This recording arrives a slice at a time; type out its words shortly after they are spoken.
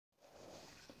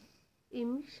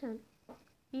Emission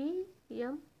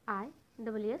EMISSION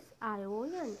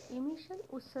emission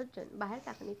उत्सर्जन बाहेर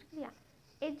टाकण्याची क्रिया.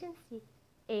 एजन्सी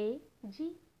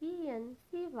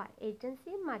AGENCY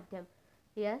एजन्सी माध्यम.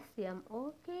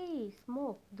 SMOKE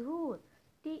स्मोक धूर.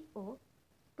 TO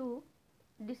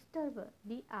disturb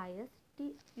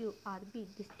DISTURB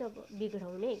disturb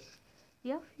बिघडवणे.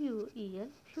 FUEL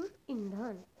fuel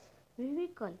इंधन.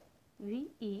 व्हेहिकल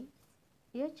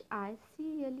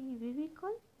VEHICLE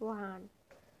व्हेहिकल वाहन.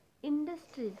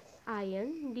 इंडस्ट्रीज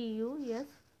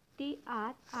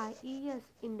INDUSTRIES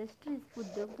इंडस्ट्रीज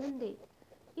उद्योगधंदे.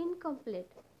 इनकम्प्लीट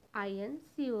INCOMPLETE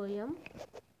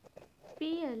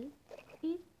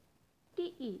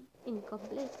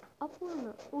इनकम्प्लीट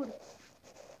अपूर्ण. वूड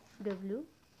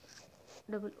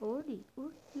WOOD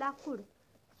वूड लाकूड.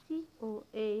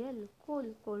 COAL कोल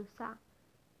कोळसा.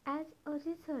 As a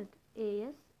result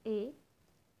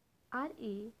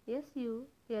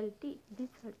ASARESULT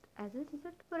result as a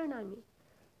result परिणामी.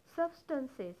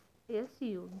 Substances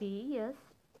SUBSTANCES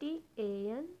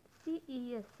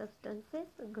substances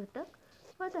घटक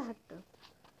पदार्थ.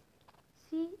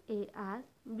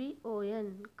 CARBON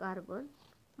carbon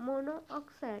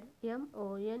monoxide.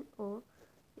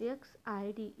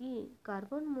 MONOXIDE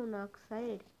carbon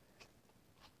monoxide.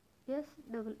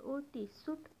 SWOT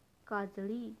soot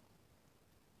काजळी.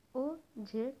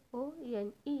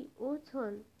 OZONE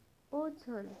ozone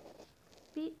ozone.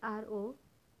 PROTECTIVE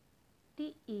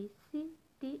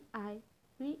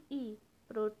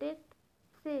protect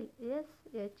shell.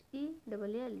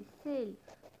 SHELL shell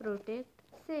protect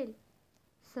shell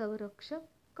संरक्षक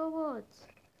कवच.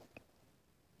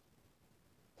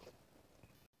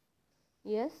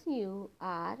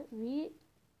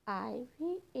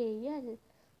 SURVIVAL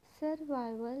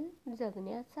survival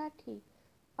जगण्यासाठी.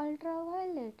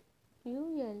 Ultraviolet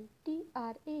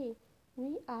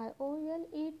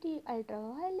ULTRAVIOLET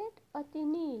ultraviolet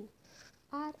अतिनील.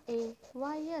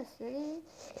 RAYS rays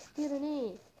किरणे.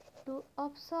 To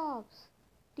absorb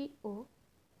TO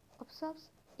absorb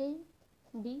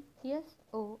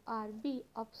ABSORB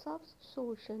absorb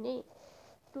शोषणे.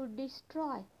 To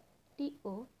destroy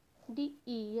TO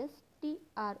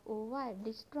DESTROY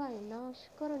destroy नाश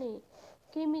करणे.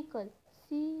 Chemical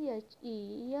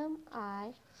CHEMICAL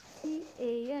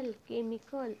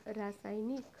chemical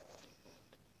रासायनिक.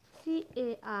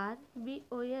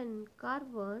 CARBON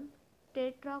carbon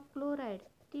tetrachloride.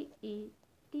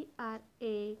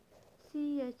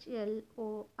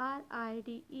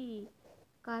 TETRACHLORIDE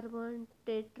carbon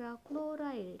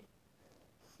tetrachloride.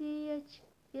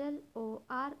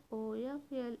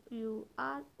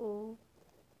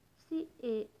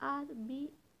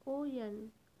 CHLOROFLUORO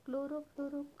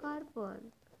chlorofluorocarbon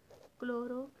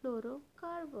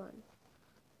chlorofluorocarbon.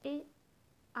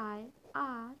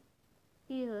 AIR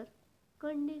air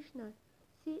conditioner.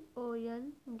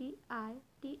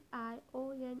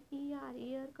 CONDITIONER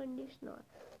air conditioner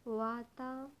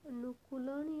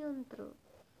वातानुकूलन यंत्र.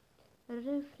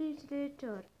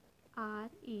 Refrigerator.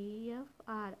 REFRIGERATOR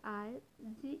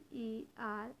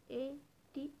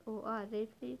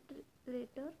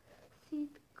refrigerator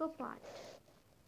शीत कपाट.